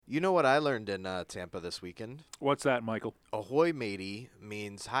You know what I learned in Tampa this weekend? What's that, Michael? Ahoy matey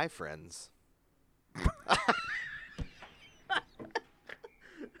means hi friends. I've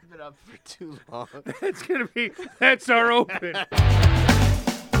been up for too long. That's our open.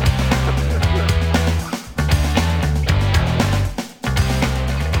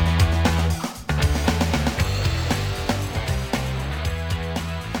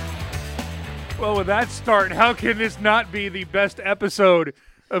 Well, with that start, how can this not be the best episode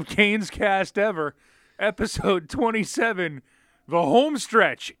of Canes Cast ever? Episode 27, the home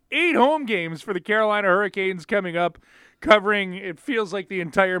stretch. 8 home games for the Carolina Hurricanes coming up, covering, it feels like, the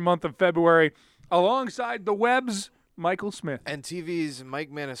entire month of February, alongside the Webs, Michael Smith. And TV's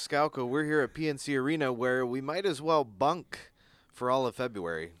Mike Maniscalco. We're here at PNC Arena where we might as well bunk for all of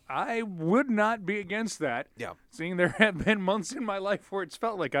February. I would not be against that. Yeah. Seeing there have been months in my life where it's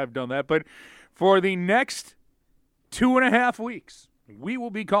felt like I've done that. But for the next 2.5 weeks, we will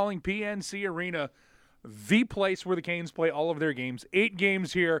be calling PNC Arena the place where the Canes play all of their games. 8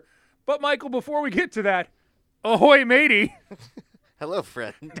 games here. But, Michael, before we get to that, ahoy, matey. Hello,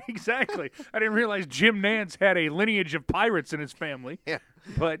 friend. Exactly. I didn't realize Jim Nance had a lineage of pirates in his family. Yeah.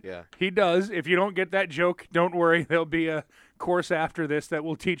 But Yeah. he does. If you don't get that joke, don't worry. There'll be a course after this that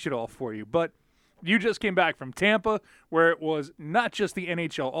will teach it all for you. But you just came back from Tampa, where it was not just the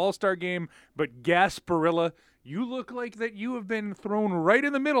NHL All-Star Game, but Gasparilla. You look like that you have been thrown right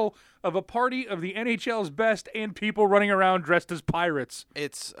in the middle of a party of the NHL's best and people running around dressed as pirates.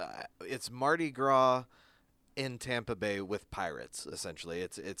 It's Mardi Gras in Tampa Bay with pirates, essentially.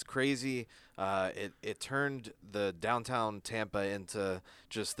 It's crazy. It turned the downtown Tampa into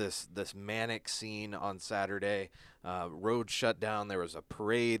just this manic scene on Saturday. Roads shut down. There was a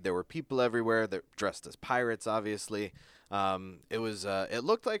parade. There were people everywhere that dressed as pirates, obviously. It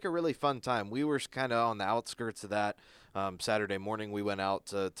looked like a really fun time. We were kind of on the outskirts of that. Saturday morning, we went out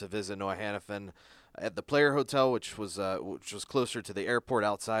to visit Noah Hannafin at the Player Hotel, which was closer to the airport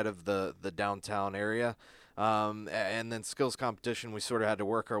outside of the downtown area. And then skills competition, we sort of had to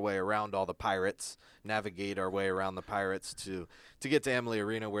work our way around all the pirates, navigate our way around the pirates to get to Amalie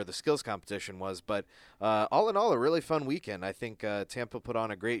Arena where the skills competition was. But all in all, a really fun weekend. I think Tampa put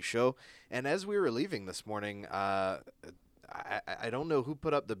on a great show. And as we were leaving this morning, I don't know who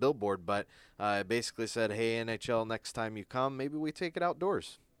put up the billboard, but it basically said, hey, NHL, next time you come, maybe we take it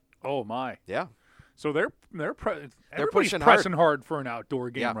outdoors. Oh, my. Yeah. So everybody's pushing pressing hard for an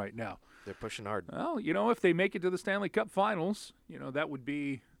outdoor game Yeah. right now. They're pushing hard. Well, if they make it to the Stanley Cup Finals, that would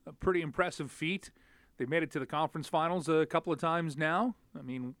be a pretty impressive feat. They've made it to the conference finals a couple of times now. I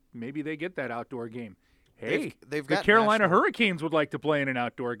mean, maybe they get that outdoor game. Hey, they've the got Carolina national- Hurricanes would like to play in an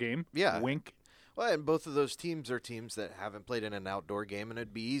outdoor game. Yeah. Wink. Well, and both of those teams are teams that haven't played in an outdoor game, and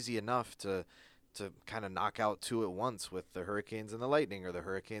it'd be easy enough to kind of knock out 2 at once with the Hurricanes and the Lightning or the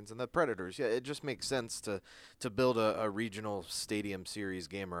Hurricanes and the Predators. Yeah, it just makes sense to build a regional stadium series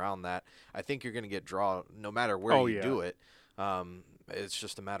game around that. I think you're going to get draw no matter where you do it. It's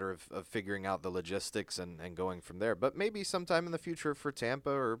just a matter of figuring out the logistics and going from there. But maybe sometime in the future for Tampa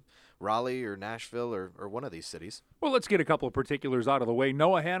or Raleigh or Nashville or one of these cities. Well, let's get a couple of particulars out of the way.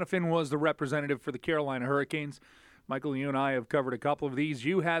 Noah Hannafin was the representative for the Carolina Hurricanes. Michael, you and I have covered a couple of these.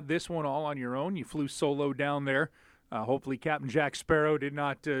 You had this one all on your own. You flew solo down there. Hopefully Captain Jack Sparrow did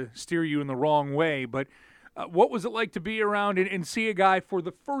not steer you in the wrong way. But what was it like to be around and see a guy for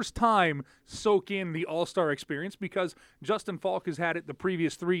the first time soak in the All-Star experience? Because Justin Falk has had it the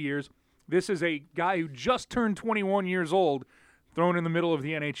previous 3 years. This is a guy who just turned 21 years old, thrown in the middle of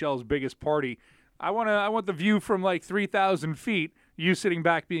the NHL's biggest party. I want the view from like 3,000 feet, you sitting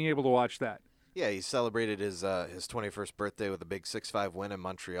back being able to watch that. Yeah, he celebrated his 21st birthday with a big 6-5 win in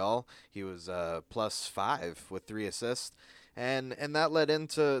Montreal. He was +5 with 3 assists, and that led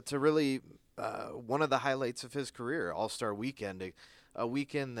into really one of the highlights of his career, All-Star Weekend, a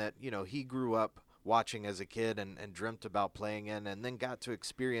weekend that he grew up watching as a kid and dreamt about playing in, and then got to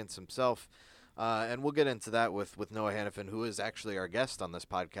experience himself. And we'll get into that with Noah Hannafin, who is actually our guest on this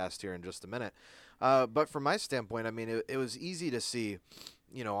podcast here in just a minute. But from my standpoint, I mean, it was easy to see,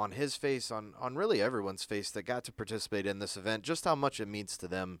 on his face, on really everyone's face that got to participate in this event, just how much it means to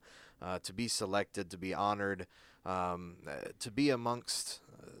them to be selected, to be honored, to be amongst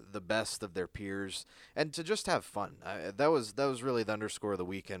the best of their peers, and to just have fun. That was really the underscore of the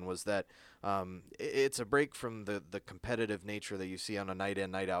weekend, was that it's a break from the competitive nature that you see on a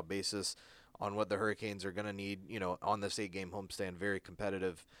night-in, night-out basis on what the Hurricanes are going to need, on this 8-game homestand, very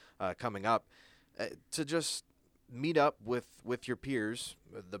competitive coming up, to just meet up with your peers,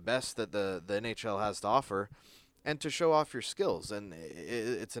 the best that the NHL has to offer, and to show off your skills. And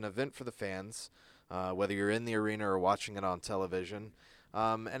it's an event for the fans, whether you're in the arena or watching it on television.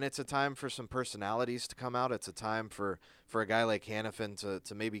 And it's a time for some personalities to come out. It's a time for a guy like Hanifin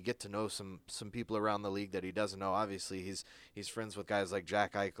to maybe get to know some people around the league that he doesn't know. Obviously, he's friends with guys like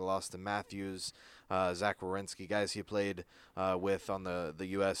Jack Eichel, Austin Matthews, Zach Werenski, guys he played with on the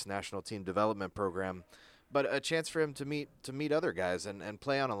U.S. national team development program. But a chance for him to meet other guys and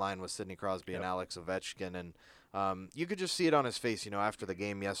play on a line with Sidney Crosby and Alex Ovechkin. And you could just see it on his face, after the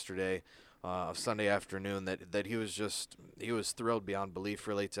game yesterday, Sunday afternoon, that he was thrilled beyond belief,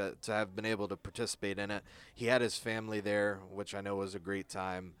 really, to have been able to participate in it. He had his family there, which I know was a great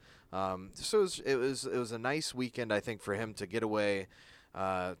time. So it was a nice weekend, I think, for him to get away,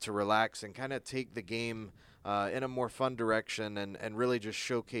 to relax and kind of take the game in a more fun direction and really just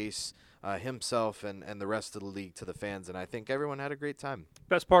showcase himself and the rest of the league to the fans. And I think everyone had a great time.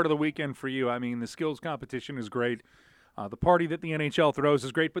 Best part of the weekend for you, I mean, the skills competition is great. The party that the NHL throws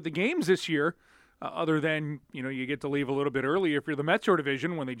is great. But the games this year, other than, you get to leave a little bit early if you're the Metro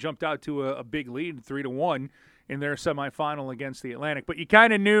Division when they jumped out to a big lead, 3-1 in their semifinal against the Atlantic. But you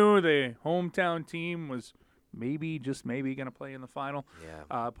kind of knew the hometown team was just maybe going to play in the final,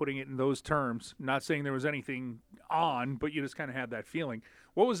 putting it in those terms. Not saying there was anything on, but you just kind of had that feeling.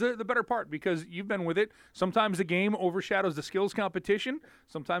 What was the better part? Because you've been with it. Sometimes the game overshadows the skills competition.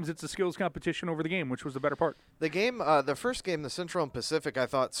 Sometimes it's the skills competition over the game. Which was the better part? The game, the first game, the Central and Pacific, I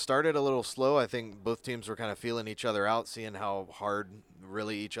thought started a little slow. I think both teams were kind of feeling each other out, seeing how hard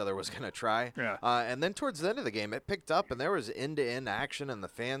really each other was going to try. Yeah. And then towards the end of the game, it picked up, and there was end-to-end action, and the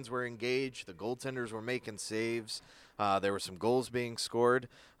fans were engaged. The goaltenders were making saves. There were some goals being scored.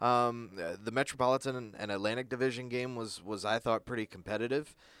 The Metropolitan and Atlantic Division game was I thought, pretty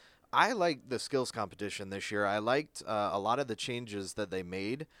competitive. I liked the skills competition this year. I liked a lot of the changes that they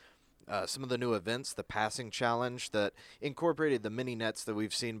made. Some of the new events, the passing challenge that incorporated the mini nets that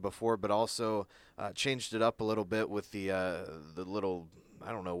we've seen before, but also changed it up a little bit with the little,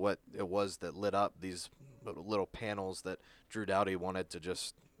 I don't know what it was that lit up, these little panels that Drew Doughty wanted to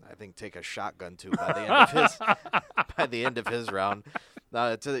just, I think, take a shotgun to by the end of his round.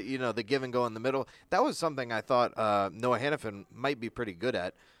 To the give and go in the middle. That was something I thought Noah Hanifin might be pretty good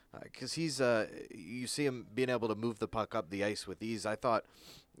at, because he's you see him being able to move the puck up the ice with ease. I thought,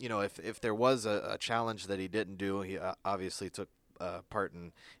 if there was a challenge that he didn't do, he obviously took part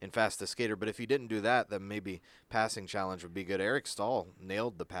in fastest skater. But if he didn't do that, then maybe passing challenge would be good. Eric Stahl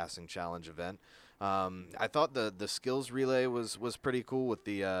nailed the passing challenge event. I thought the skills relay was pretty cool with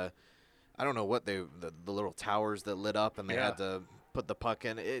the I don't know what the little towers that lit up and they had to put the puck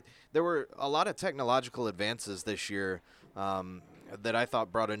in. There were a lot of technological advances this year that I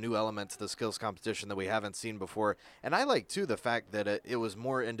thought brought a new element to the skills competition that we haven't seen before. And I like, too, the fact that it was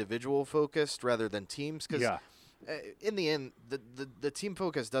more individual focused rather than teams, because in the end, the team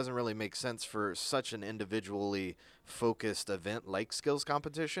focus doesn't really make sense for such an individually focused event like skills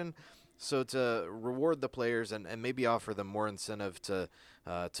competition. So to reward the players and maybe offer them more incentive to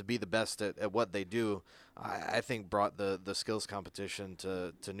be the best at what they do, I think brought the skills competition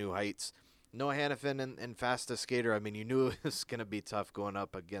to new heights. Noah Hanifin and fastest skater, I mean, you knew it was going to be tough going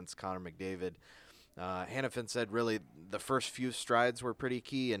up against Connor McDavid. Hanifin said really the first few strides were pretty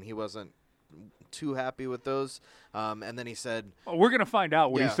key, and he wasn't too happy with those. And then he said... we're going to find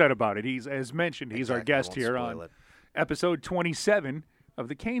out what he said about it. He's, as mentioned, he's our guest here on episode 27 of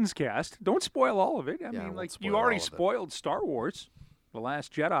the Canes Cast. Don't spoil all of it. I mean, like, you already spoiled Star Wars, The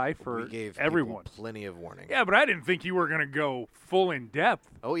Last Jedi, for we gave everyone. Plenty of warning. Yeah, but I didn't think you were going to go full in depth.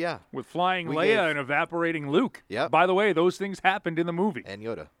 Oh, yeah. With flying Leia and evaporating Luke. Yeah. By the way, those things happened in the movie. And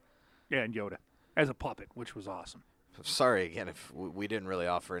Yoda. Yeah, and Yoda. As a puppet, which was awesome. Sorry again if we didn't really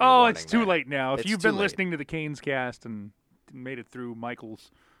offer any warning it's too there. Late now. If it's you've been listening to the Canes Cast and made it through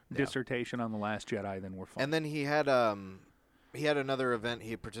Michael's dissertation on The Last Jedi, then we're fine. And then he had another event.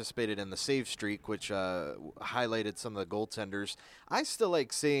 He participated in the save streak, which highlighted some of the goaltenders. I still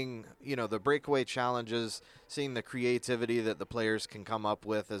like seeing, the breakaway challenges, seeing the creativity that the players can come up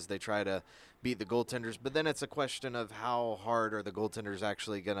with as they try to beat the goaltenders. But then it's a question of how hard are the goaltenders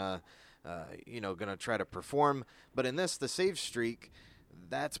actually gonna try to perform. But in this, the save streak,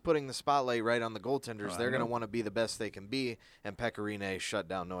 that's putting the spotlight right on the goaltenders. They're going to want to be the best they can be. And Pekka Rinne shut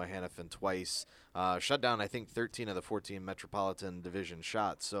down Noah Hanifin twice. Shut down, I think, 13 of the 14 Metropolitan Division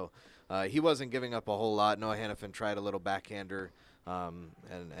shots. So he wasn't giving up a whole lot. Noah Hanifin tried a little backhander, and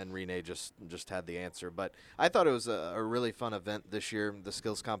Rinne just had the answer. But I thought it was a really fun event this year, the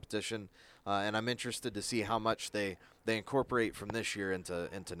skills competition. And I'm interested to see how much they incorporate from this year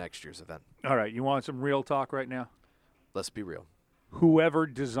into next year's event. All right, you want some real talk right now? Let's be real. Whoever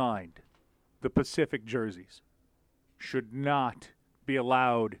designed the Pacific jerseys should not be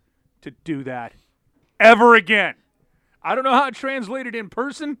allowed to do that ever again. I don't know how it translated in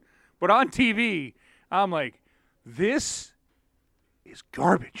person, but on TV, I'm like, this is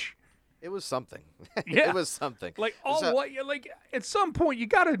garbage. It was something. Yeah. It was something. Like at some point you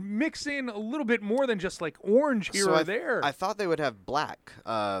got to mix in a little bit more than just like orange here or there. I thought they would have black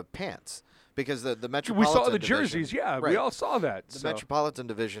pants because the Metropolitan we saw the division, jerseys, yeah. right. We all saw that. The Metropolitan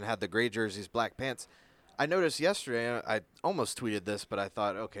division had the gray jerseys, black pants. I noticed yesterday, I almost tweeted this, but I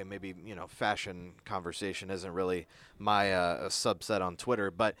thought, okay, maybe, fashion conversation isn't really my subset on Twitter,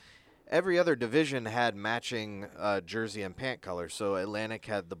 but every other division had matching jersey and pant colors. So Atlantic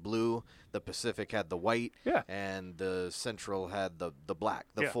had the blue, the Pacific had the white, and the Central had the black,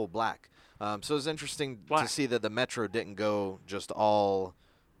 full black. So it was interesting to see that the Metro didn't go just all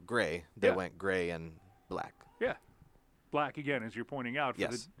gray. They went gray and black. Yeah. Black again, as you're pointing out.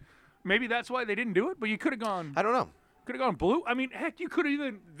 Yes. Maybe that's why they didn't do it, but you could have gone. I don't know. Could have gone blue. I mean, heck, you could have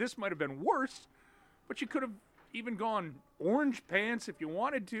even. This might have been worse, but you could have even gone orange pants if you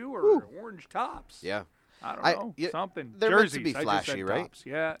wanted to, or orange tops. Yeah. I don't know. Something. They're Jerseys. meant to be flashy, right? Tops.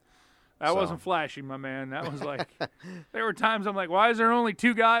 Yeah. That wasn't flashy, my man. That was like. There were times I'm like, why is there only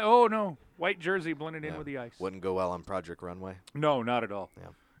two guys? Oh no, white jersey blended in with the ice. Wouldn't go well on Project Runway. No, not at all. Yeah.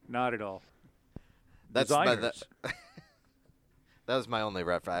 Not at all. That's Designers. That was my only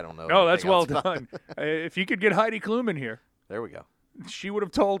ref. I don't know. No, that's well done. If you could get Heidi Klum in here. There we go. She would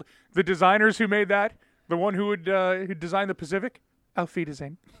have told the designers who made that, the one who would who designed the Pacific, Auf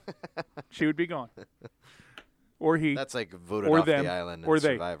Wiedersehen. She would be gone. Or he. That's like voted or off them, the island or in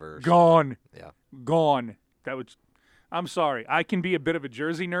they. Survivor. Gone. Yeah. Gone. That was. I'm sorry. I can be a bit of a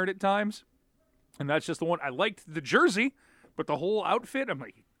jersey nerd at times, and that's just the one. I liked the jersey, but the whole outfit, I'm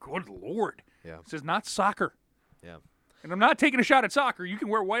like, good Lord. Yeah. This is not soccer. Yeah. And I'm not taking a shot at soccer. You can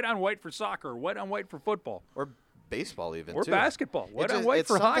wear white on white for soccer, or white on white for football. Or baseball even, or too. basketball. White on white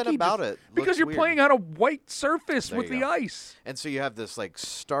for something hockey. About it because you're weird. playing on a white surface There with you the go. ice. And so you have this like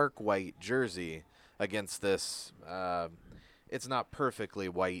stark white jersey against this. It's not perfectly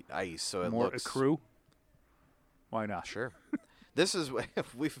white ice, so it More looks a crew. Why not? Sure. This is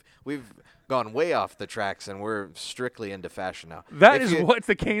we've gone way off the tracks, and we're strictly into fashion now. That is what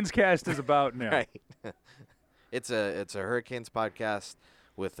the Canes Cast is about now. Right. It's a Hurricanes podcast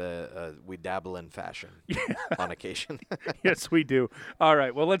with we dabble in fashion on occasion. Yes, we do. All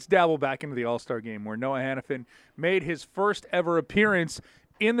right. Well, let's dabble back into the All-Star game where Noah Hannafin made his first ever appearance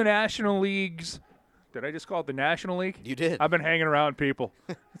in the National League's. Did I just call it the National League? You did. I've been hanging around people.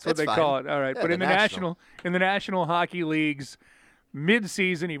 That's what they call it. All right. Yeah, but in the the National Hockey League's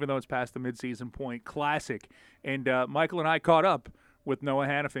mid-season, even though it's past the mid-season point, classic. And Michael and I caught up with Noah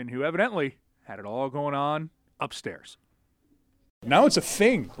Hannafin, who evidently had it all going on upstairs. Now it's a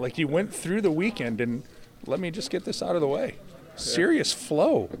thing. Like you went through the weekend, and let me just get this out of the way. Serious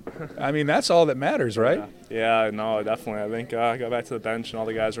flow. I mean, that's all that matters, right? Yeah, no, definitely. I think I got back to the bench, and all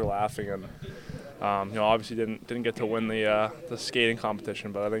the guys were laughing, and obviously didn't get to win the skating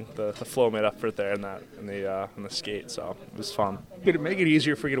competition, but I think the flow made up for it there in the skate, so it was fun. Did it make it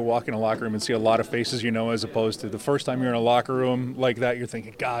easier for you to walk in a locker room and see a lot of faces you know, as opposed to the first time you're in a locker room like that, you're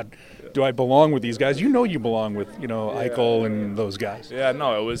thinking, God, do I belong with these guys? You know you belong with, Eichel and those guys. Yeah,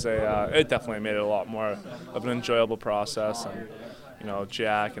 no, it was it definitely made it a lot more of an enjoyable process, and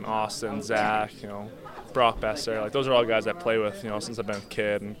Jack and Austin, Zach, Brock Besser, like those are all guys I play with, since I've been a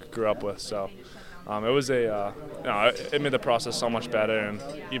kid and grew up with, so. It was it made the process so much better, and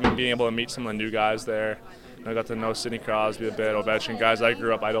even being able to meet some of the new guys there. I got to know Sidney Crosby a bit, Ovechkin, guys I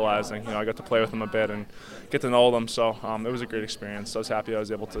grew up idolizing. I got to play with them a bit and get to know them, so it was a great experience. So I was happy I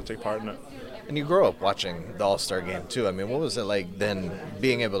was able to take part in it. And you grew up watching the All-Star game, too. I mean, what was it like then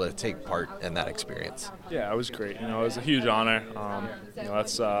being able to take part in that experience? Yeah, it was great. It was a huge honor.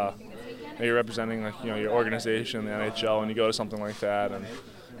 That's you're representing your organization, the NHL, and you go to something like that, and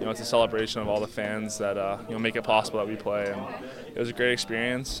it's a celebration of all the fans that make it possible that we play, and it was a great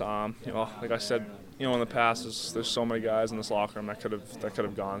experience. Like I said, in the past, there's so many guys in this locker room that could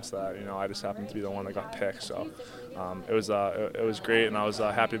have gone to that. I just happened to be the one that got picked, so it was great, and I was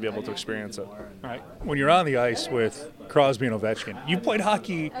happy to be able to experience it. All right. When you're on the ice with Crosby and Ovechkin, you played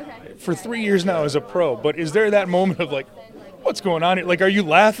hockey for 3 years now as a pro, but is there that moment of like, what's going on here? Like, are you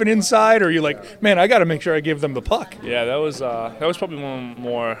laughing inside, or are you like, man, I got to make sure I give them the puck? Yeah, that was probably one of the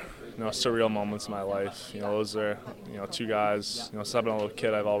more surreal moments in my life. Those are two guys. Since I've been a little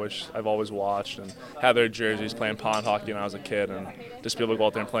kid, I've always watched and had their jerseys playing pond hockey when I was a kid, and just be able to go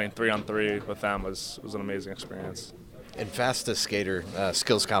out there and playing 3-on-3 with them was an amazing experience. In fastest skater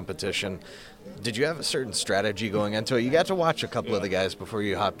skills competition, did you have a certain strategy going into it? You got to watch a couple of the guys before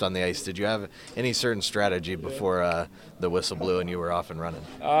you hopped on the ice. Did you have any certain strategy before the whistle blew and you were off and running?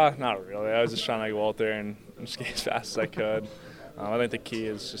 Not really. I was just trying to go out there and skate as fast as I could. I think the key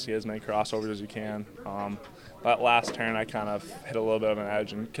is just get as many crossovers as you can. That last turn, I kind of hit a little bit of an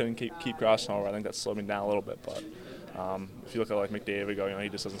edge and couldn't keep crossing over. I think that slowed me down a little bit. But if you look at like McDavid, he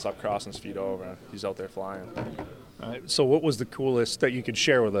just doesn't stop crossing his feet over. And he's out there flying. So what was the coolest that you could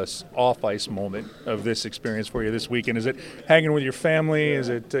share with us off-ice moment of this experience for you this weekend? Is it hanging with your family? Is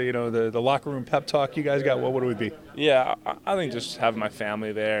it, the locker room pep talk you guys got? What would it be? Yeah, I think just having my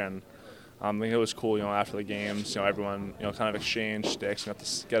family there, and I think it was cool, after the games, everyone, kind of exchanged sticks. Got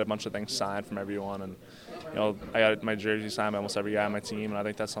to get a bunch of things signed from everyone, and, I got my jersey signed by almost every guy on my team, and I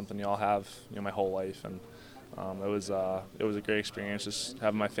think that's something y'all have, my whole life, and it was a great experience just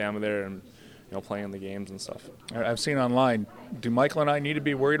having my family there and, playing the games and stuff. I've seen online, do Michael and I need to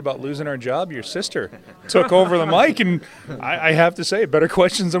be worried about losing our job? Your sister took over the mic, and I have to say, better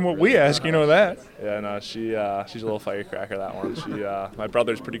questions than what we ask, you know that. Yeah, no, she's a little firecracker, that one. My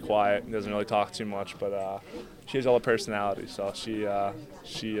brother's pretty quiet, he doesn't really talk too much, but she has all the personality, so she's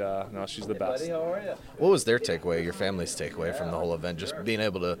the best. What was their takeaway, your family's takeaway from the whole event, just being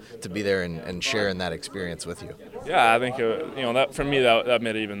able to be there and sharing that experience with you? Yeah, I think, that for me, that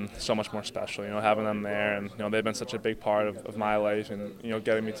made it even so much more special, having them there, and, they've been such a big part of my life, and,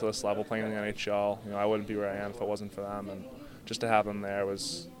 getting me to this level, playing in the NHL, I wouldn't be where I am if it wasn't for them, and just to have them there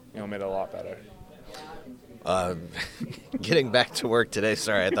was, made it a lot better. Getting back to work today.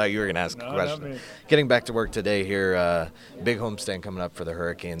 Sorry, I thought you were going to ask a question. Getting back to work today here, big homestand coming up for the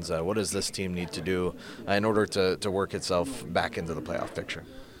Hurricanes. What does this team need to do in order to work itself back into the playoff picture?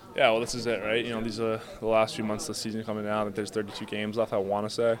 Yeah, well, this is it, right? These are the last few months of the season coming down. I think there's 32 games left, I want to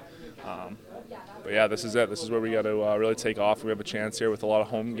say. But yeah, this is it. This is where we got to really take off. We have a chance here with a lot of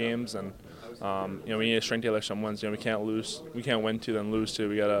home games, and we need to string together some wins. We can't lose. We can't win two, then lose two.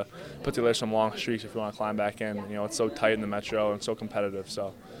 We got to put together some long streaks if we want to climb back in. It's so tight in the Metro and so competitive.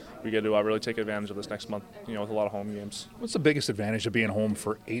 So we got to really take advantage of this next month. With a lot of home games. What's the biggest advantage of being home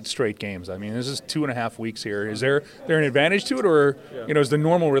for 8 straight games? I mean, this is 2.5 weeks here. Is there an advantage to it, or is the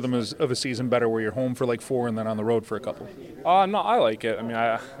normal rhythm of a season better where you're home for like 4 and then on the road for a couple? No, I like it.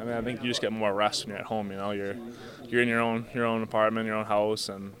 I think you just get more rest when you're at home. You're in your own apartment, your own house,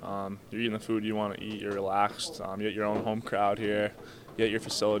 and you're eating the food you want to eat. You're relaxed. You get your own home crowd here. You get your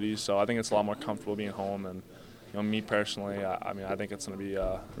facilities. So I think it's a lot more comfortable being home. And me personally, I think it's going to be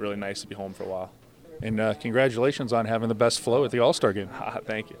really nice to be home for a while. And congratulations on having the best flow at the All-Star game.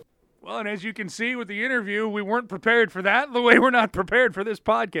 Thank you. Well, and as you can see with the interview, we weren't prepared for that the way we're not prepared for this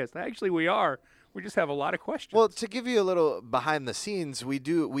podcast. Actually, we are. We just have a lot of questions. Well, to give you a little behind the scenes, we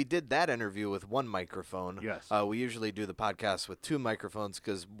did that interview with one microphone. Yes. We usually do the podcast with 2 microphones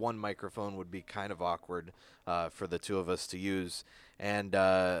because one microphone would be kind of awkward for the 2 of us to use. And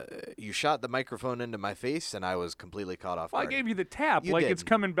you shot the microphone into my face, and I was completely caught off guard. I gave you the tap You like did. it's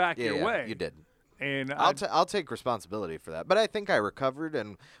coming back your way. You did. And I'll take responsibility for that. But I think I recovered,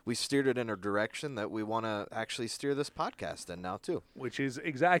 and we steered it in a direction that we want to actually steer this podcast in now, too. Which is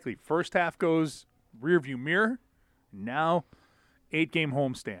exactly. First half goes rearview mirror. Now 8-game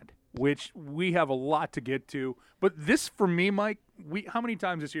homestand, which we have a lot to get to. But this, for me, Mike, how many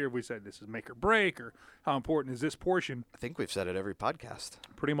times this year have we said this is make or break, or how important is this portion? I think we've said it every podcast.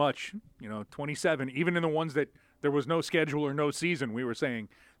 Pretty much, 27. Even in the ones that there was no schedule or no season, we were saying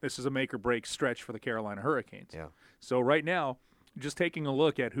this is a make or break stretch for the Carolina Hurricanes. Yeah. So right now, just taking a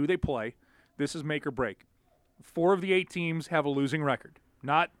look at who they play, this is make or break. 4 of the 8 teams have a losing record.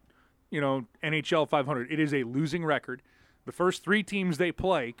 Not, NHL 500. It is a losing record. The first 3 teams they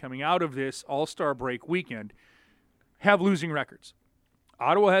play coming out of this All-Star break weekend have losing records.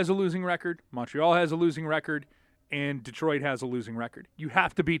 Ottawa has a losing record, Montreal has a losing record, and Detroit has a losing record. You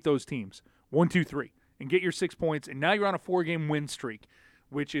have to beat those teams, 1, 2, 3, and get your 6 points. And now you're on a 4-game win streak,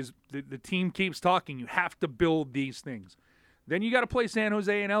 which is the team keeps talking. You have to build these things. Then you got to play San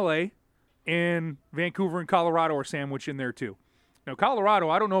Jose and LA, and Vancouver and Colorado are sandwiched in there too. Now, Colorado,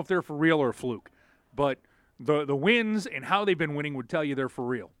 I don't know if they're for real or a fluke, but the wins and how they've been winning would tell you they're for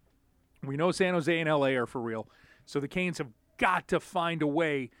real. We know San Jose and LA are for real, so the Canes have got to find a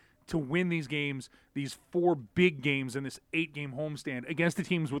way to win these games, these 4 big games in this 8-game homestand against the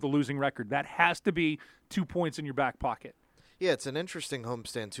teams with a losing record. That has to be 2 points in your back pocket. Yeah, it's an interesting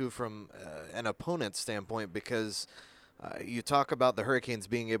homestand, too, from an opponent's standpoint because you talk about the Hurricanes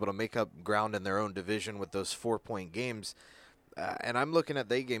being able to make up ground in their own division with those 4-point games. And I'm looking at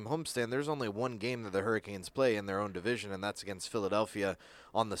the 8-game homestand. There's only 1 game that the Hurricanes play in their own division, and that's against Philadelphia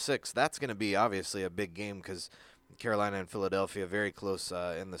on the 6th. That's going to be obviously a big game because Carolina and Philadelphia very close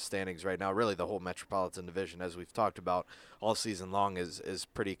in the standings right now. Really, the whole Metropolitan Division, as we've talked about all season long, is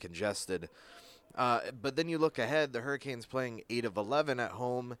pretty congested. But then you look ahead, the Hurricanes playing 8 of 11 at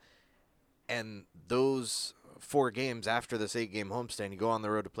home, and those 4 games after this 8-game homestand, you go on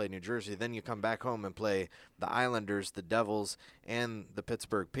the road to play New Jersey, then you come back home and play the Islanders, the Devils, and the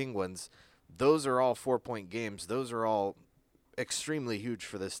Pittsburgh Penguins. Those are all 4-point games. Those are all extremely huge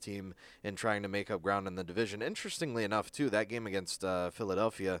for this team in trying to make up ground in the division. Interestingly enough, too, that game against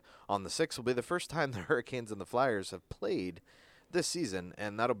Philadelphia on the 6th will be the first time the Hurricanes and the Flyers have played this season,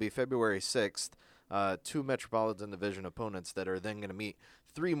 and that'll be February 6th. 2 Metropolitan Division opponents that are then going to meet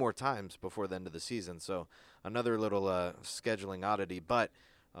 3 more times before the end of the season. So another little scheduling oddity, but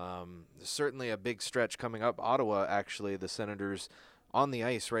certainly a big stretch coming up. Ottawa, actually, the Senators on the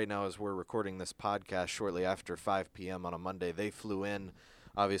ice right now as we're recording this podcast shortly after 5 p.m. on a Monday. They flew in,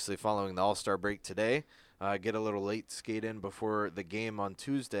 obviously, following the All-Star break today, get a little late skate in before the game on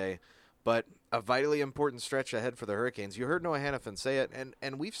Tuesday. But a vitally important stretch ahead for the Hurricanes. You heard Noah Hanifin say it,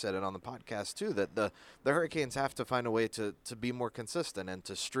 and we've said it on the podcast too, that the Hurricanes have to find a way to be more consistent and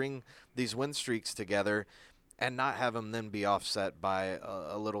to string these win streaks together and not have them then be offset by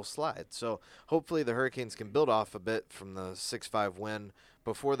a little slide. So hopefully the Hurricanes can build off a bit from the 6-5 win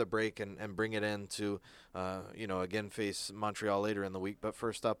before the break and bring it in to, again, face Montreal later in the week. But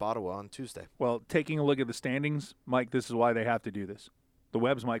first up, Ottawa on Tuesday. Well, taking a look at the standings, Mike, this is why they have to do this. The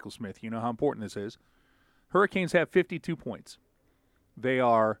Webb's Michael Smith. You know how important this is. Hurricanes have 52 points. They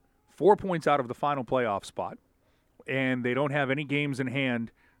are 4 points out of the final playoff spot, and they don't have any games in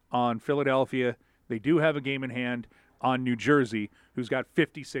hand on Philadelphia. They do have a game in hand on New Jersey, who's got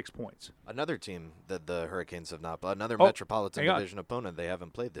 56 points. Another team that the Hurricanes have not, another Metropolitan Division opponent they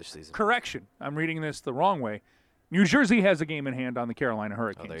haven't played this season. Correction. I'm reading this the wrong way. New Jersey has a game in hand on the Carolina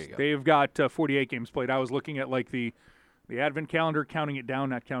Hurricanes. Oh, there you go. They've got 48 games played. I was looking at the advent calendar, counting it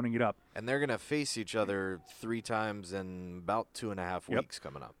down, not counting it up. And they're going to face each other 3 times in about 2.5 weeks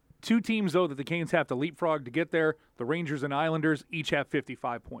coming up. 2 teams, though, that the Canes have to leapfrog to get there, the Rangers and Islanders, each have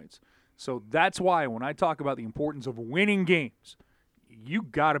 55 points. So that's why when I talk about the importance of winning games, you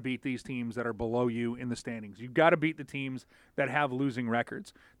got to beat these teams that are below you in the standings. You've got to beat the teams that have losing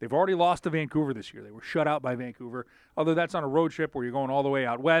records. They've already lost to Vancouver this year. They were shut out by Vancouver. Although that's on a road trip where you're going all the way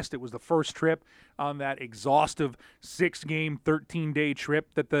out west. It was the first trip on that exhaustive 6-game, 13-day trip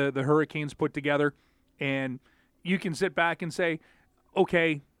that the Hurricanes put together. And you can sit back and say,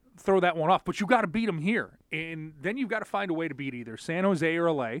 okay, throw that one off. But you got to beat them here. And then you've got to find a way to beat either San Jose or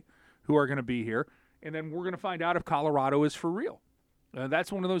LA, who are going to be here. And then we're going to find out if Colorado is for real.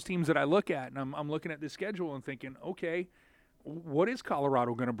 That's one of those teams that I look at, and I'm looking at this schedule and thinking, okay, what is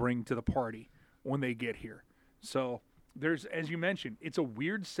Colorado going to bring to the party when they get here? So there's, as you mentioned, it's a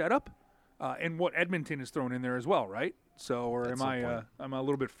weird setup, and what Edmonton is thrown in there as well, right? So, or am I I'm a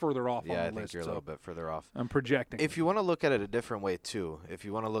little bit further off on the list? Yeah, I think you're a little bit further off. I'm projecting. If you want to look at it a different way, too, if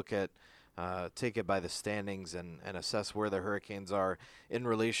you want to look at take it by the standings and assess where the Hurricanes are in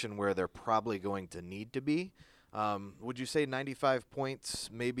relation where they're probably going to need to be, would you say 95 points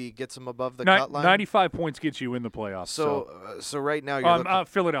maybe gets them above the cut line? 95 points gets you in the playoffs. So right now you're looking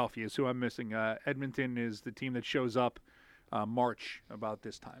Philadelphia is who I'm missing. Edmonton is the team that shows up March about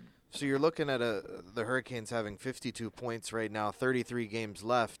this time. So you're looking at the Hurricanes having 52 points right now, 33 games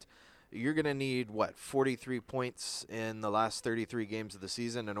left. You're going to need, 43 points in the last 33 games of the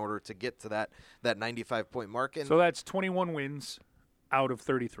season in order to get to that 95-point mark. And so that's 21 wins out of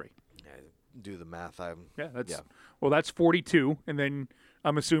 33. Do the math. Well, that's 42, and then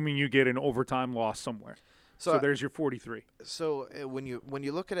I'm assuming you get an overtime loss somewhere. So there's your 43. So when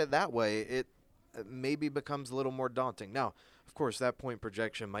you look at it that way, it maybe becomes a little more daunting. Now, of course, that point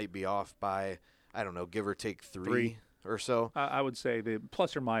projection might be off by, I don't know, give or take 3 or so. I would say the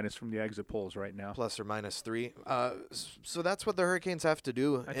plus or minus from the exit polls right now. Plus or minus 3. So that's what the Hurricanes have to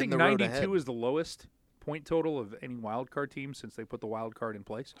do. I think 92 is the lowest point total of any wild card team since they put the wild card in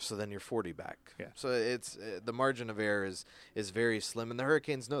place. So then you're 40 back. Yeah. So it's the margin of error is very slim, and the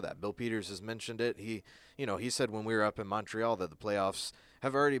Hurricanes know that. Bill Peters has mentioned it. He said when we were up in Montreal that the playoffs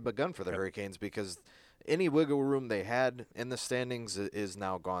have already begun for the Hurricanes because any wiggle room they had in the standings is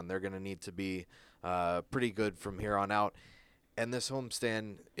now gone. They're going to need to be pretty good from here on out. And this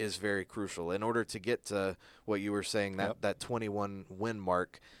homestand is very crucial in order to get to what you were saying, that 21 win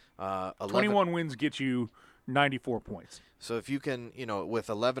mark. 21 wins get you 94 points. So if you can, with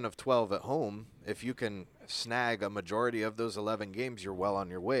 11 of 12 at home, if you can snag a majority of those 11 games, you're well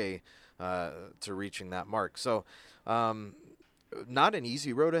on your way to reaching that mark. So not an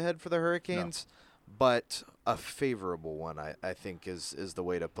easy road ahead for the Hurricanes, but a favorable one, I think is the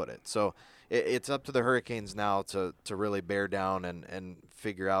way to put it. So it's up to the Hurricanes now to really bear down and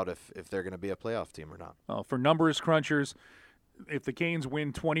figure out if they're going to be a playoff team or not. Well, for numbers crunchers, if the Canes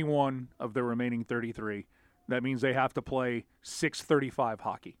win 21 of their remaining 33, that means they have to play 635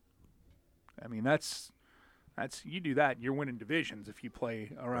 hockey. I mean, that's you do that, you're winning divisions if you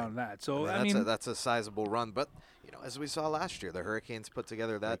play around that. So that's a sizable run. But as we saw last year, the Hurricanes put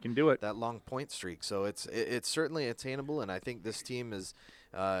together that can do it. That long point streak. So it's certainly attainable, and I think this team is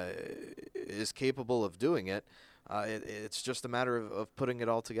capable of doing it. It's just a matter of putting it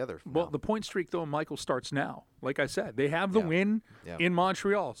all together. Well, the point streak, though, Michael, starts now. Like I said, they have the win in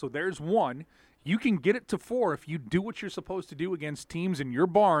Montreal. So there's one. You can get it to 4 if you do what you're supposed to do against teams in your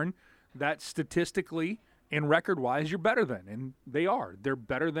barn that statistically and record-wise you're better than. And they are. They're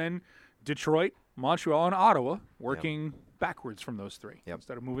better than Detroit, Montreal, and Ottawa, working backwards from those 3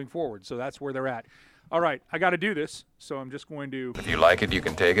 instead of moving forward. So that's where they're at. All right, I got to do this, so I'm just going to... If you like it, you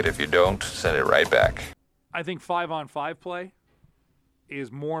can take it. If you don't, send it right back. I think 5-on-5 play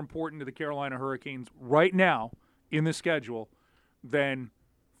is more important to the Carolina Hurricanes right now in the schedule than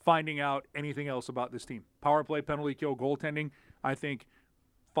finding out anything else about this team. Power play, penalty kill, goaltending. I think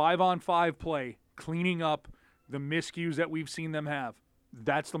 5-on-5 play, cleaning up the miscues that we've seen them have,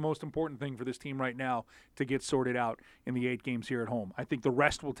 that's the most important thing for this team right now to get sorted out in the 8 games here at home. I think the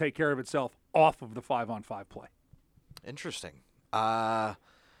rest will take care of itself off of the 5-on-5 play. Interesting. I'm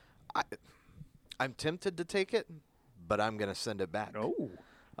tempted to take it, but I'm going to send it back. Oh,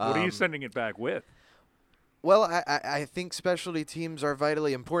 what are you sending it back with? Well, I think specialty teams are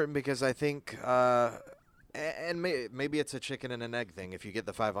vitally important because I think, and maybe it's a chicken and an egg thing. If you get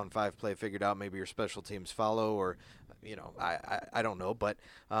the 5-on-5 play figured out, maybe your special teams follow, or I don't know. But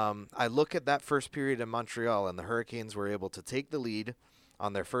I look at that first period in Montreal, and the Hurricanes were able to take the lead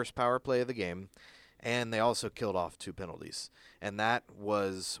on their first power play of the game, and they also killed off 2 penalties. And that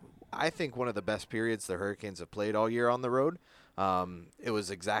was, I think, one of the best periods the Hurricanes have played all year on the road. It was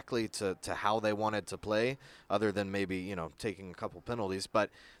exactly to how they wanted to play, other than maybe, taking a couple penalties.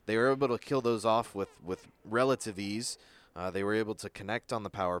 But they were able to kill those off with relative ease. They were able to connect on the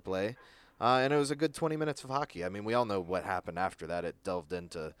power play. And it was a good 20 minutes of hockey. I mean, we all know what happened after that. It delved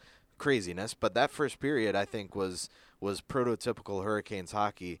into craziness. But that first period, I think, was prototypical Hurricanes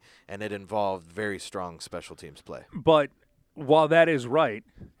hockey, and it involved very strong special teams play. But while that is right,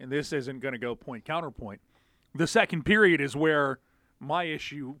 and this isn't going to go point-counterpoint, the second period is where my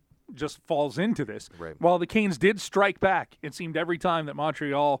issue just falls into this. Right. While the Canes did strike back, it seemed every time that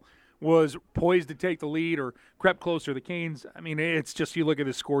Montreal was poised to take the lead or crept closer, the Canes, I mean, it's just, you look at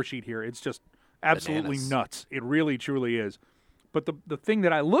the score sheet here, it's just absolutely nuts. It really, truly is. But the thing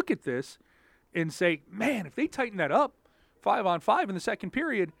that I look at this and say, man, if they tighten that up 5-on-5 in the second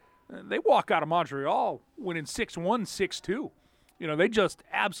period, they walk out of Montreal winning 6-1, 6-2. They just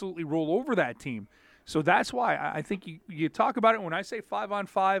absolutely roll over that team. So that's why I think you talk about it when I say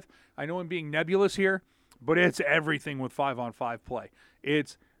 5-on-5. I know I'm being nebulous here, but it's everything with 5-on-5 play.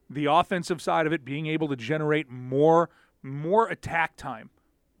 It's the offensive side of it, being able to generate more attack time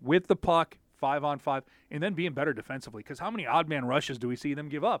with the puck, 5-on-5, and then being better defensively. Because how many odd man rushes do we see them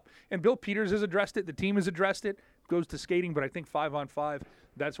give up? And Bill Peters has addressed it. The team has addressed it. Goes to skating, but I think 5-on-5,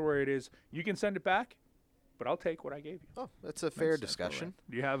 that's where it is. You can send it back, but I'll take what I gave you. Oh, that's a fair discussion.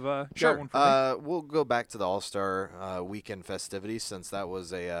 Do you have sure. got one for me? We'll go back to the All-Star weekend festivities, since that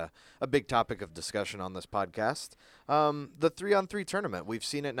was a big topic of discussion on this podcast. The 3-on-3 tournament, we've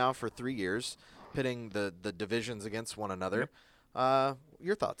seen it now for 3 years, pitting the divisions against one another. Yep.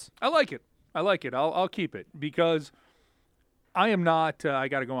 Your thoughts? I like it. I'll keep it because I am not. I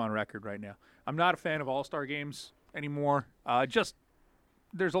got to go on record right now. I'm not a fan of All-Star games anymore. Just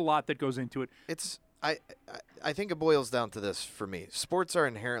there's a lot that goes into it. I think it boils down to this for me. Sports are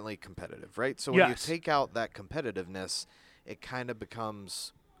inherently competitive, right? So when you take out that competitiveness, it kind of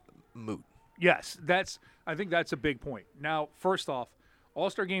becomes moot. Yes, I think that's a big point. Now, first off,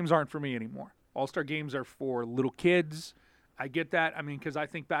 All-Star games aren't for me anymore. All-Star games are for little kids. I get that. I mean, because I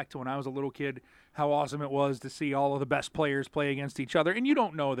think back to when I was a little kid, how awesome it was to see all of the best players play against each other. And you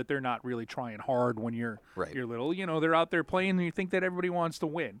don't know that they're not really trying hard when you're little. They're out there playing, and you think that everybody wants to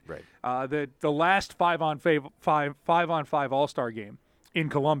win. Right. The last 5-on-5 All-Star game in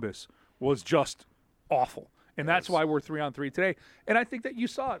Columbus was just awful. And that's why we're 3-on-3 today. And I think that you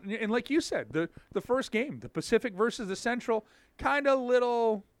saw it. And like you said, the first game, the Pacific versus the Central, kind of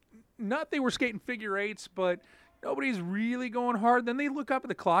little, not they were skating figure eights, but nobody's really going hard. Then they look up at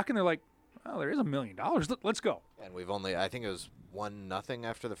the clock and they're like, oh, there is $1 million. Let's go. And I think it was 1-0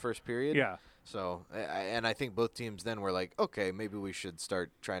 after the first period. Yeah. So, and I think both teams then were like, okay, maybe we should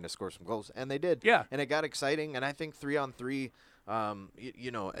start trying to score some goals. And they did. Yeah. And it got exciting. And I think 3-on-3,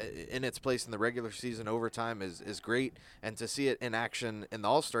 in its place in the regular season, overtime is great. And to see it in action in the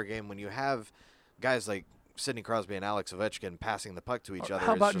All-Star game when you have guys like Sidney Crosby and Alex Ovechkin passing the puck to each other.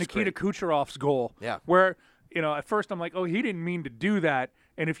 How about is just Nikita great. Kucherov's goal? Yeah. Where, at first I'm like, oh, he didn't mean to do that.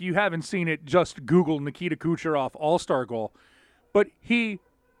 And if you haven't seen it, just Google Nikita Kucherov All-Star goal. But he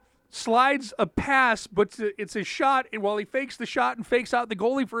slides a pass, but it's a shot, and while he fakes the shot and fakes out the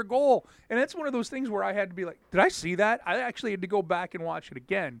goalie for a goal. And that's one of those things where I had to be like, did I see that? I actually had to go back and watch it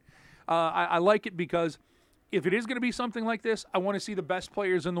again. I like it because if it is going to be something like this, I want to see the best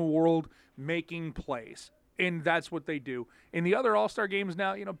players in the world making plays. And that's what they do. In the other All-Star games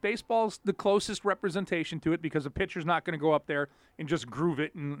now, baseball's the closest representation to it because a pitcher's not going to go up there and just groove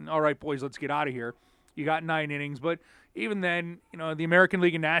it and, all right, boys, let's get out of here. You got 9 innings, but even then, the American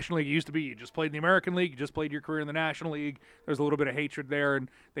League and National League used to be you just played in the American League, you just played your career in the National League. There's a little bit of hatred there,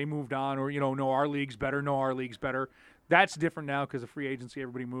 and they moved on, or, no, our league's better, no, our league's better. That's different now because of free agency,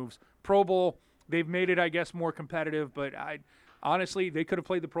 everybody moves. Pro Bowl, they've made it, I guess, more competitive, but honestly, they could have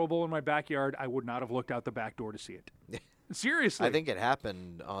played the Pro Bowl in my backyard. I would not have looked out the back door to see it. Seriously. I think it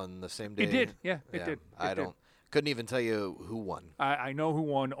happened on the same day. It did, yeah, it did. Couldn't even tell you who won. I know who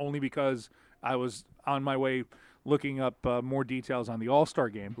won only because I was on my way looking up more details on the All-Star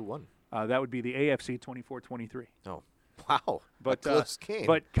game. Who won? That would be the AFC 24-23. Oh, wow. But, a close game.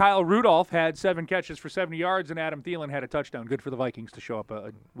 But Kyle Rudolph had 7 catches for 70 yards, and Adam Thielen had a touchdown. Good for the Vikings to show up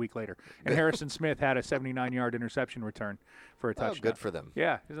a week later. And Harrison Smith had a 79-yard interception return for a touchdown. Good for them.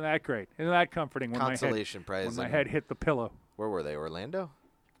 Yeah, isn't that great? Isn't that comforting? Consolation prize. When my head hit the pillow. Where were they? Orlando?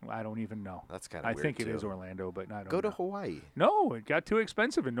 I don't even know. That's kind of weird, I think it too. is Orlando, but I don't know. Go to Hawaii. No, it got too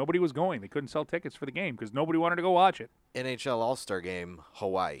expensive, and nobody was going. They couldn't sell tickets for the game because nobody wanted to go watch it. NHL All-Star Game,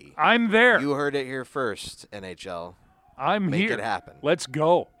 Hawaii. I'm there. You heard it here first, NHL. I'm Make here. it happen. Let's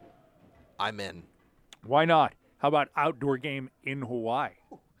go. I'm in. Why not? How about outdoor game in Hawaii?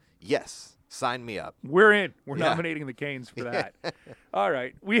 Yes. Sign me up. We're in. We're Yeah. nominating the Canes for that. All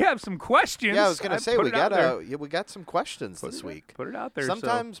right. We have some questions. Yeah, I was going to say put we it out there. we got some questions Put this it- week. Put it out there.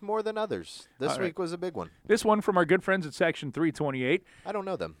 Sometimes more than others. This All right. week was a big one. This one from our good friends at Section 328. I don't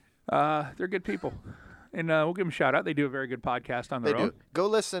know them. They're good people. And we'll give them a shout out. They do a very good podcast on They their own. do. Go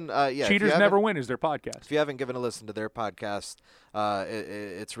listen. Yeah, if you Cheaters haven't- Never Win is their podcast. If you haven't given a listen to their podcast,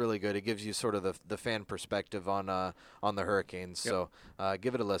 it's really good. It gives you sort of the fan perspective on the Hurricanes. Yep. So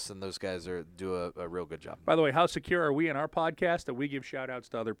give it a listen. Those guys do a real good job. By the way, how secure are we in our podcast that we give shout outs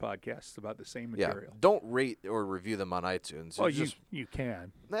to other podcasts about the same Yeah. material? Don't rate or review them on iTunes. Well, It's you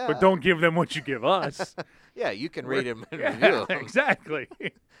can. Nah. But don't give them what you give us. yeah, you can rate them and Yeah, review them. exactly.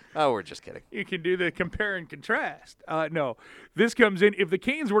 Oh, we're just kidding. You can do the compare and contrast. No, this comes in. If the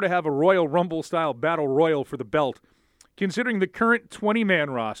Canes were to have a Royal Rumble-style battle royal for the belt, considering the current 20-man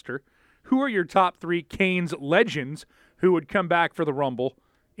roster, who are your top 3 Canes legends who would come back for the Rumble,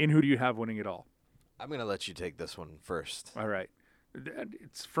 and who do you have winning it all? I'm going to let you take this one first. All right.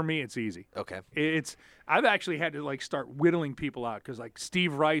 For me, it's easy. Okay. I've actually had to start whittling people out because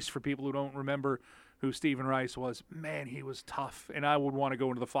Steve Rice, for people who don't remember who Stephen Rice was, man, he was tough, and I would want to go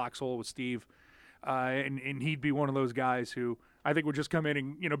into the foxhole with Steve, and he'd be one of those guys who I think would just come in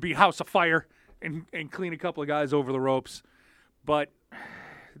and be House of Fire and clean a couple of guys over the ropes. But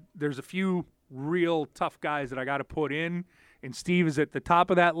there's a few real tough guys that I got to put in, and Steve is at the top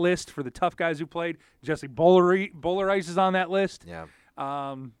of that list for the tough guys who played. Jesse Bowler Ice is on that list. Yeah.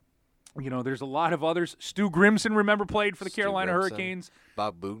 There's a lot of others. Stu Grimson, remember, played for the Stu Carolina Grimson. Hurricanes.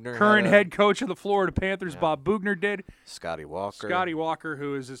 Bob Bugner. Current head coach of the Florida Panthers, Bob Bugner, did. Scotty Walker. Scotty Walker,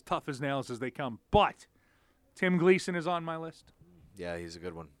 who is as tough as nails as they come. But Tim Gleason is on my list. Yeah, he's a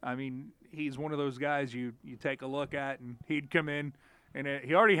good one. I mean, he's one of those guys you take a look at, and he'd come in, and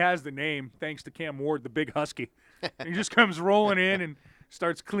he already has the name, thanks to Cam Ward, the big husky. And he just comes rolling in and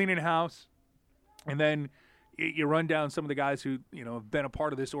starts cleaning house. And then you run down some of the guys who, have been a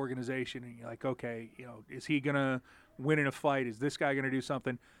part of this organization, and you're like, okay, is he going to win in a fight? Is this guy going to do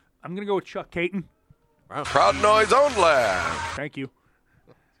something? I'm going to go with Chuck Caton. Wow. Proud Noise Own Land. Thank you.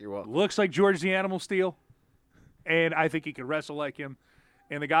 You're welcome. Looks like George the Animal Steel, and I think he could wrestle like him.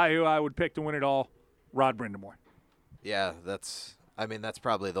 And the guy who I would pick to win it all, Rod Brindamore. Yeah, that's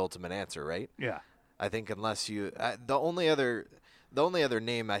probably the ultimate answer, right? Yeah. I think unless you the only other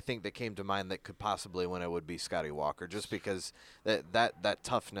name I think that came to mind that could possibly win it would be Scotty Walker, just because that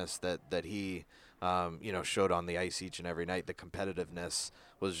toughness that he showed on the ice each and every night. The competitiveness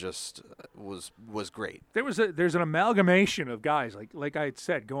was just was great. There's an amalgamation of guys like I had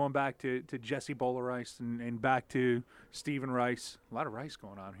said, going back to Jesse Boulerice and back to Stephen Rice. A lot of Rice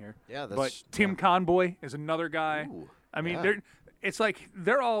going on here. Yeah, but Tim Conboy is another guy. Ooh, I mean, yeah. it's like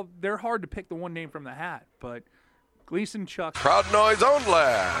they're hard to pick the one name from the hat, but Gleason, Chuck. Proud Noise Own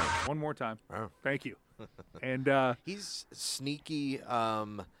Lab. One more time. Oh. Thank you. And he's sneaky,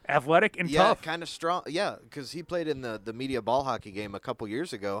 athletic and tough. kind of strong. Yeah, because he played in the media ball hockey game a couple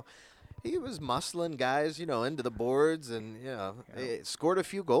years ago. He was muscling guys, into the boards, and scored a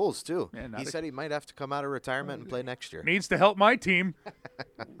few goals too. Yeah, he said he might have to come out of retirement and play next year. Needs to help my team.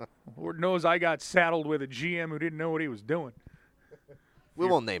 Lord knows I got saddled with a GM who didn't know what he was doing. We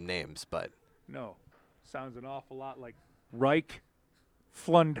won't name names, but No, sounds an awful lot like Reich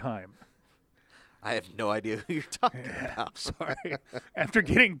Flundheim. I have no idea who you're talking about. Sorry. After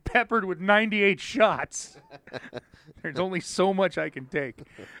getting peppered with 98 shots, there's only so much I can take.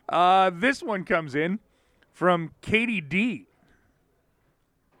 This one comes in from Katie D.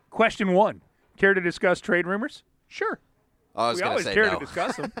 Question 1. Care to discuss trade rumors? Sure. I was We going to always say care no. to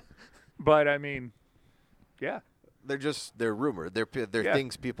discuss them. But, I mean, yeah. They're rumor. They're Yeah.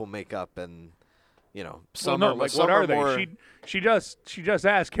 things people make up, and Well, some no, are like some what are they? more. She just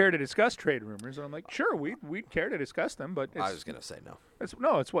asked care to discuss trade rumors, and I'm like, sure, we'd care to discuss them, but I was going to say no.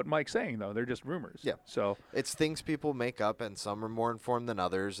 it's what Mike's saying though. They're just rumors. Yeah. So It's things people make up, and some are more informed than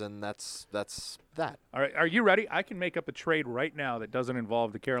others, and that's that. all right, are you ready? I can make up a trade right now that doesn't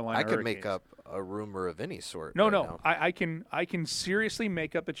involve the Carolina I could Hurricanes. make up a rumor of any sort. No, right no, now. I can seriously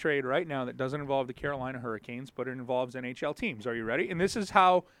make up a trade right now that doesn't involve the Carolina Hurricanes, but it involves NHL teams. Are you ready? And this is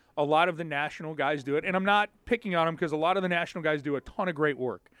how a lot of the national guys do it, and I'm not picking on them because a lot of the national guys do a ton of great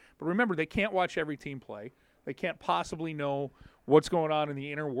work. But remember, they can't watch every team play. They can't possibly know what's going on in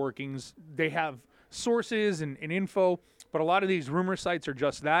the inner workings. They have sources and info, but a lot of these rumor sites are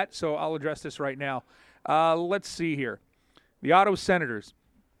just that, so I'll address this right now. Let's see here. The Ottawa Senators,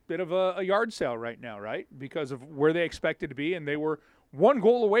 bit of a yard sale right now, right? Because of where they expected to be, and they were one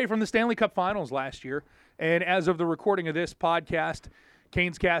goal away from the Stanley Cup Finals last year. And as of the recording of this podcast,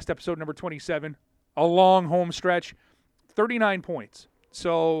 Canes Cast, episode number 27, a long home stretch, 39 points.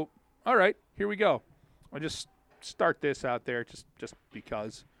 So, all right, here we go. I'll just start this out there just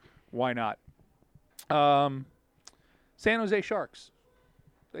because. Why not? San Jose Sharks.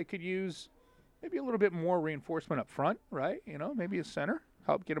 They could use maybe a little bit more reinforcement up front, right? Maybe a center,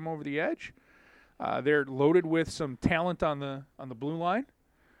 help get them over the edge. They're loaded with some talent on the blue line.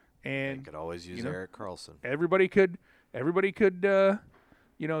 You And could always use Erik Karlsson. everybody could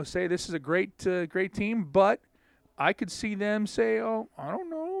say this is a great team, but I could see them say, oh, I don't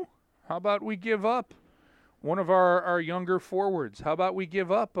know, how about we give up one of our younger forwards? How about we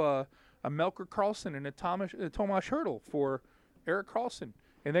give up a Melker Karlsson and a Tomas Hertl for Erik Karlsson?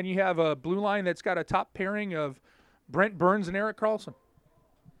 And then you have a blue line that's got a top pairing of Brent Burns and Erik Karlsson.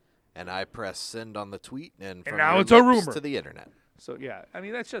 And I press send on the tweet, and from now your it's a lips rumor. to the internet. So, yeah, I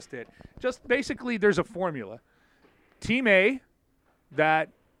mean, that's just it. Just basically there's a formula. Team A that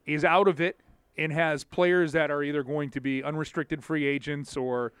is out of it and has players that are either going to be unrestricted free agents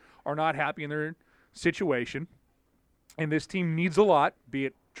or are not happy in their situation. And this team needs a lot, be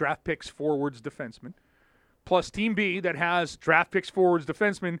it draft picks, forwards, defensemen. Plus Team B that has draft picks, forwards,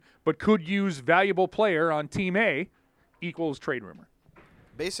 defensemen, but could use valuable player on Team A equals trade rumor.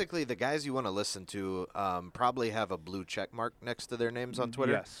 Basically, the guys you want to listen to probably have a blue check mark next to their names on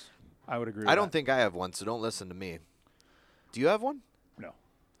Twitter. Yes, I would agree. I don't think I have one, so don't listen to me. Do you have one? No.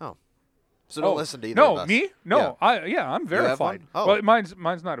 Oh. So don't listen to either No, of us. me? No. I'm have verified. one? Oh. Well,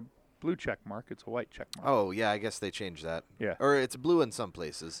 mine's not a blue check mark. It's a white check mark. Oh, yeah, I guess they changed that. Yeah. Or it's blue in some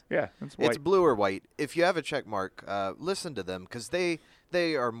places. Yeah, it's white. It's blue or white. If you have a check mark, listen to them because they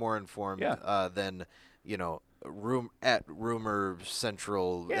are more informed than, Rumor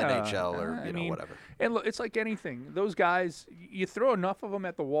Central NHL or whatever. And look, it's like anything. Those guys, you throw enough of them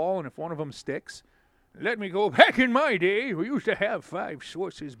at the wall, and if one of them sticks, let me go back in my day. We used to have 5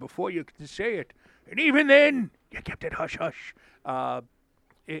 sources before you could say it, and even then, you kept it hush hush.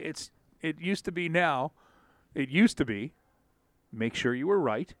 It used to be now. It used to be, make sure you were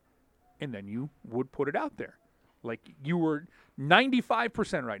right, and then you would put it out there, like you were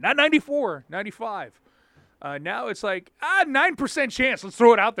 95% right, not 94, 95. Now it's like, 9% chance. Let's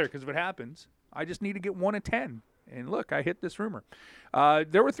throw it out there because if it happens, I just need to get 1 of 10. And look, I hit this rumor.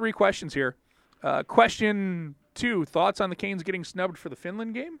 There were 3 questions here. Question 2, thoughts on the Canes getting snubbed for the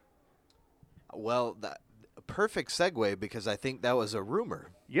Finland game? Well, a perfect segue because I think that was a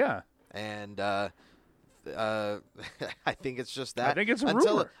rumor. Yeah. And I think it's just that. I think it's a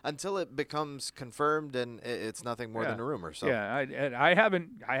until rumor. until it becomes confirmed, and it's nothing more than a rumor. So I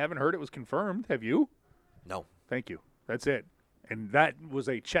haven't heard it was confirmed. Have you? no. Thank you. That's it. And that was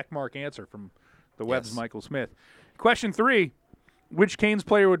a checkmark answer from the Web's Yes. Michael Smith. Question 3: which Canes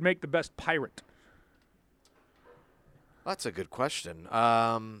player would make the best Pirate? That's a good question.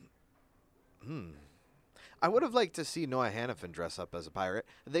 I would have liked to see Noah Hannafin dress up as a pirate.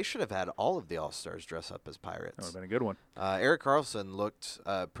 They should have had all of the All-Stars dress up as That would pirates. have been a good one. Eric Carlson looked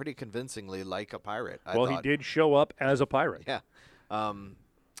pretty convincingly like a pirate. I Well, thought. he did show up as a Pirate. Yeah.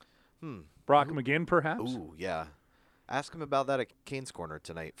 Brock McGinn, perhaps? Ooh, yeah. Ask him about that at Canes Corner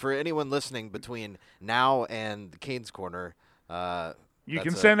tonight. For anyone listening between now and the Canes Corner, You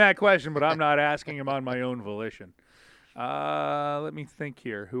can send that question, but I'm not asking him on my own volition. Let me think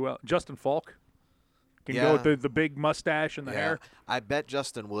here. Who else? Justin Falk. Can you go with the big mustache and the hair? I bet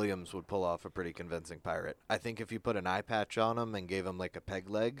Justin Williams would pull off a pretty convincing pirate. I think if you put an eye patch on him and gave him like a peg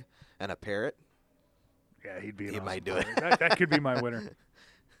leg and a parrot, Yeah, he'd be. He an might awesome do it. player. That could be my winner.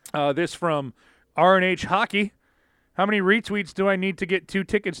 This from RNH Hockey. How many retweets do I need to get 2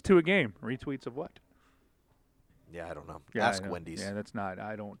 tickets to a game? Retweets of what? yeah, I don't know. Yeah, Ask I know. Wendy's. Yeah, that's not.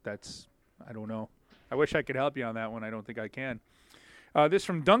 I don't know. I wish I could help you on that one. I don't think I can. This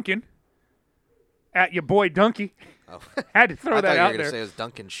from Duncan. At your boy Dunky. Oh. Had to throw I that thought you out were going to there. say it was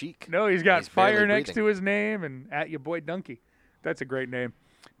Duncan Sheik. No, he's got He's fire barely next breathing. to his name and at your boy Dunky. That's a great name.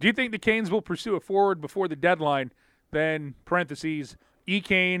 Do you think the Canes will pursue a forward before the deadline? Then, parentheses,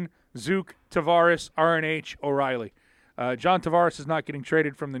 E-Kane, Zook, Tavares, RNH, O'Reilly. John Tavares is not getting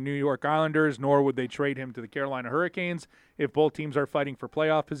traded from the New York Islanders, nor would they trade him to the Carolina Hurricanes if both teams are fighting for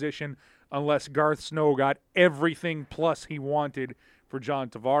playoff position, unless Garth Snow got everything plus he wanted for John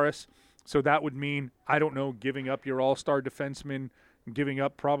Tavares. So that would mean, I don't know, giving up your all-star defenseman, giving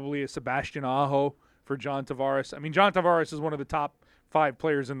up probably a Sebastian Aho for John Tavares. I mean, John Tavares is one of the top 5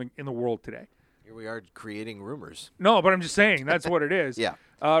 players in the world today. Here we are creating rumors. No, but I'm just saying that's what it is. Yeah.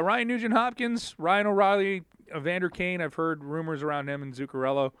 Ryan Nugent-Hopkins, Ryan O'Reilly, Evander Kane. I've heard rumors around him and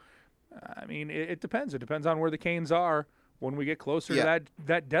Zuccarello. I mean, it depends. It depends on where the Canes are when we get closer to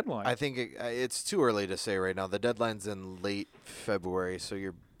that deadline. I think it's too early to say right now. The deadline's in late February, so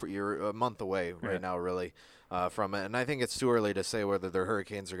you're a month away right now, really, from it. And I think it's too early to say whether the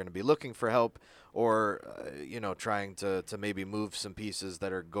Hurricanes are going to be looking for help or, trying to maybe move some pieces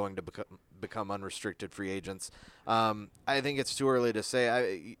that are going to become unrestricted free agents. I think it's too early to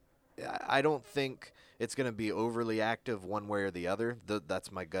say. I don't think it's going to be overly active one way or the other.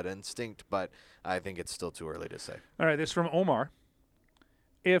 That's my gut instinct, but I think it's still too early to say. All right, this from Omar.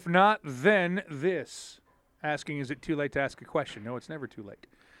 If not, then this. Asking, is it too late to ask a question? No, it's never too late.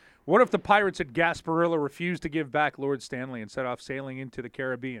 What if the Pirates at Gasparilla refused to give back Lord Stanley and set off sailing into the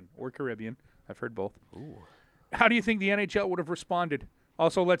Caribbean or Caribbean? I've heard both. Ooh. How do you think the NHL would have responded?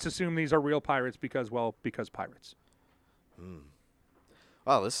 Also, let's assume these are real pirates because pirates.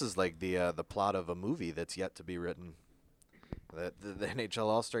 Wow, this is like the plot of a movie that's yet to be written. The NHL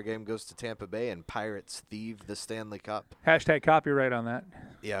All-Star Game goes to Tampa Bay and Pirates thieve the Stanley Cup. Hashtag copyright on that.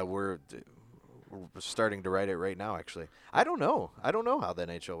 Yeah, we're starting to write it right now, actually. I don't know how the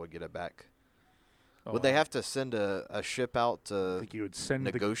NHL would get it back. Would they have to send a ship out to I think you would send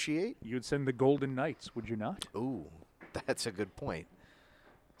negotiate? You would send the Golden Knights, would you not? Ooh, that's a good point.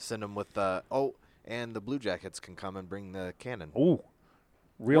 Send them with and the Blue Jackets can come and bring the cannon. Ooh.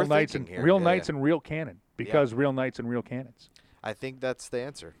 Real We're Knights and thinking here. real Yeah, Knights yeah. and real cannon because real Knights and real cannons. I think that's the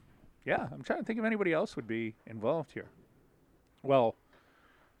answer. Yeah, I'm trying to think if anybody else would be involved here. Well,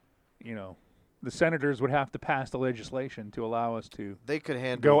 the Senators would have to pass the legislation to allow us to They could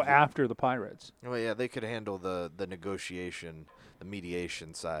handle go after the Pirates. Well, yeah, they could handle the negotiation, the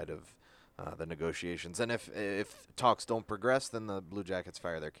mediation side of the negotiations. And if talks don't progress, then the Blue Jackets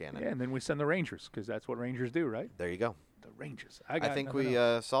fire their cannon. Yeah, and then we send the Rangers because that's what Rangers do, right? There you go. The Rangers. I think nothing we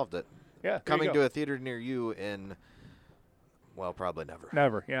else. solved it. Yeah, there you Coming go. to a theater near you in, well, probably never.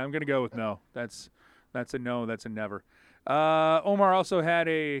 Never. Yeah, I'm going to go with no. That's a no. That's a never. Omar also had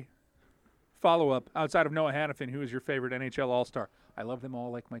a follow-up outside of Noah Hannafin. Who is your favorite NHL All-Star? I love them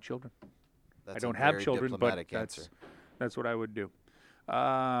all like my children. That's I don't a have very children, but diplomatic answer. that's what I would do.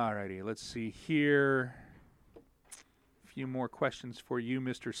 All righty, let's see here. A few more questions for you,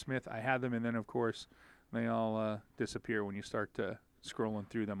 Mr. Smith. I had them, and then, of course, they all disappear when you start scrolling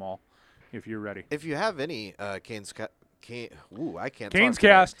through them all, if you're ready. If you have any Canes I can't Canes talk today.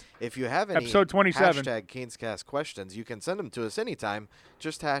 Cast. If you have any Episode 27. hashtag CanesCast questions, you can send them to us anytime.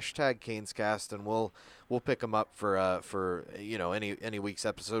 Just hashtag CanesCast, and we'll pick them up for any week's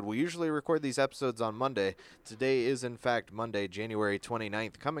episode. We usually record these episodes on Monday. Today is in fact Monday, January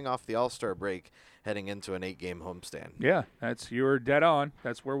 29th, coming off the All-Star break, heading into an 8-game homestand. Yeah, you're dead on.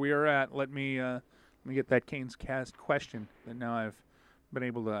 That's where we are at. Let me get that Canes Cast question that now I've been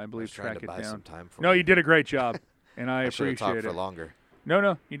able to, I believe, track it down. Some time for No, me. you did a great job, and I should have appreciate talked it. for longer.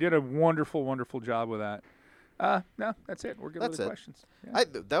 No, you did a wonderful, wonderful job with that. No, that's it. We're good with the questions. Yeah.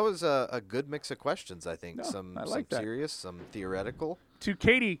 That was a good mix of questions, I think. No, some I like that. serious, some theoretical. To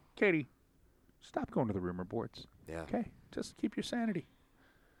Katie, stop going to the rumor boards. Yeah. Okay, just keep your sanity.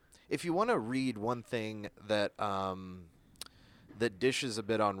 If you want to read one thing that that dishes a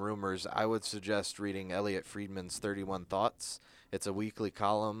bit on rumors, I would suggest reading Elliot Friedman's 31 Thoughts. It's a weekly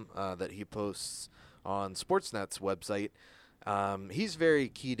column that he posts on Sportsnet's website. He's very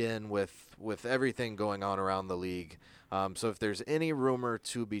keyed in with everything going on around the league. So if there's any rumor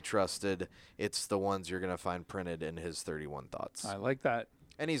to be trusted, it's the ones you're going to find printed in his 31 Thoughts. I like that.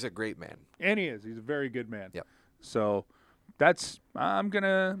 And he's a great man. And he is. He's a very good man. Yep. So I'm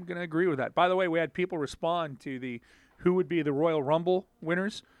gonna agree with that. By the way, we had people respond to who would be the Royal Rumble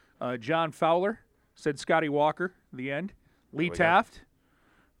winners. John Fowler said Scotty Walker, the end. Lee Taft,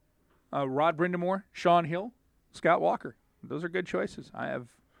 Rod Brindamore, Sean Hill, Scott Walker. Those are good choices. I have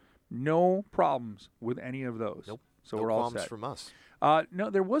no problems with any of those. Nope. So no we're all qualms set. from us. No,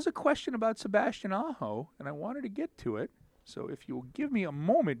 there was a question about Sebastian Aho, and I wanted to get to it. So if you'll give me a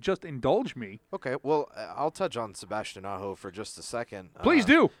moment, just indulge me. Okay, well, I'll touch on Sebastian Aho for just a second. Please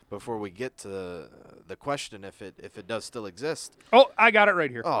do. Before we get to the question, if it does still exist. Oh, I got it right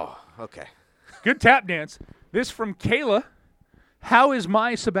here. Oh, okay. Good tap dance. This from Kayla. How is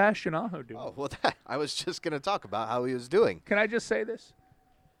my Sebastian Aho doing? Oh, well, I was just going to talk about how he was doing. Can I just say this?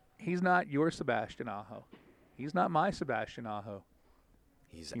 He's not your Sebastian Aho. He's not my Sebastian Aho.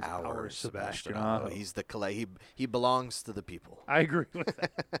 He's our our Sebastian Sebastian Aho. Aho. He's the he belongs to the people. I agree with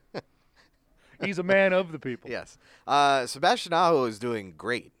that. He's a man of the people. Yes. Sebastian Aho is doing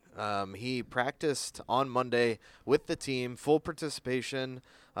great. He practiced on Monday with the team, full participation,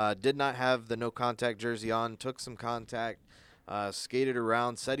 did not have the no contact jersey on, took some contact, skated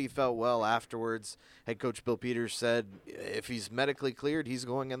around, said he felt well afterwards. Head coach Bill Peters said if he's medically cleared, he's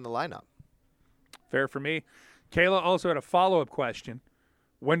going in the lineup. Fair for me. Kayla also had a follow-up question.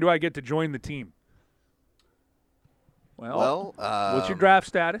 When do I get to join the team? Well, what's your draft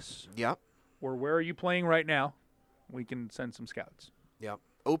status? Yeah. Or where are you playing right now? We can send some scouts. Yeah.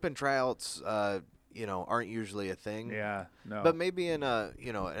 Open tryouts, aren't usually a thing. Yeah, no. But maybe in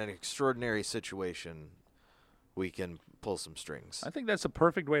an extraordinary situation, we can pull some strings. I think that's a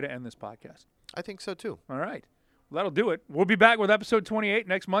perfect way to end this podcast. I think so too. All right. Well, that'll do it. We'll be back with episode 28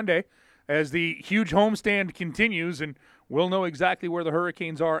 next Monday as the huge homestand continues, and we'll know exactly where the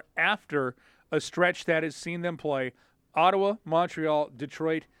Hurricanes are after a stretch that has seen them play Ottawa, Montreal,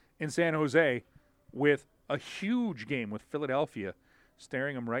 Detroit, and San Jose, with a huge game with Philadelphia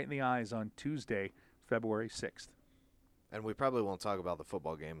staring them right in the eyes on Tuesday, February 6th. And we probably won't talk about the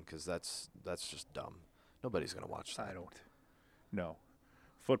football game because that's just dumb. Nobody's going to watch that. I don't. No.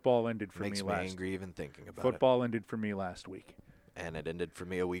 Football ended for Makes me me last. angry even thinking about Football ended for me last week. it. And it ended for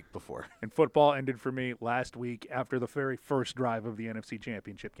me a week before. And football ended for me last week after the very first drive of the NFC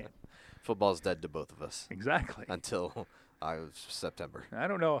Championship game. Football's dead to both of us Exactly. until September. I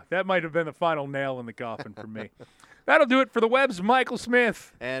don't know. That might have been the final nail in the coffin for me. That'll do it for the Web's Michael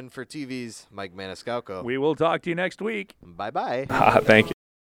Smith. And for TV's Mike Maniscalco. We will talk to you next week. Bye-bye. Thank you.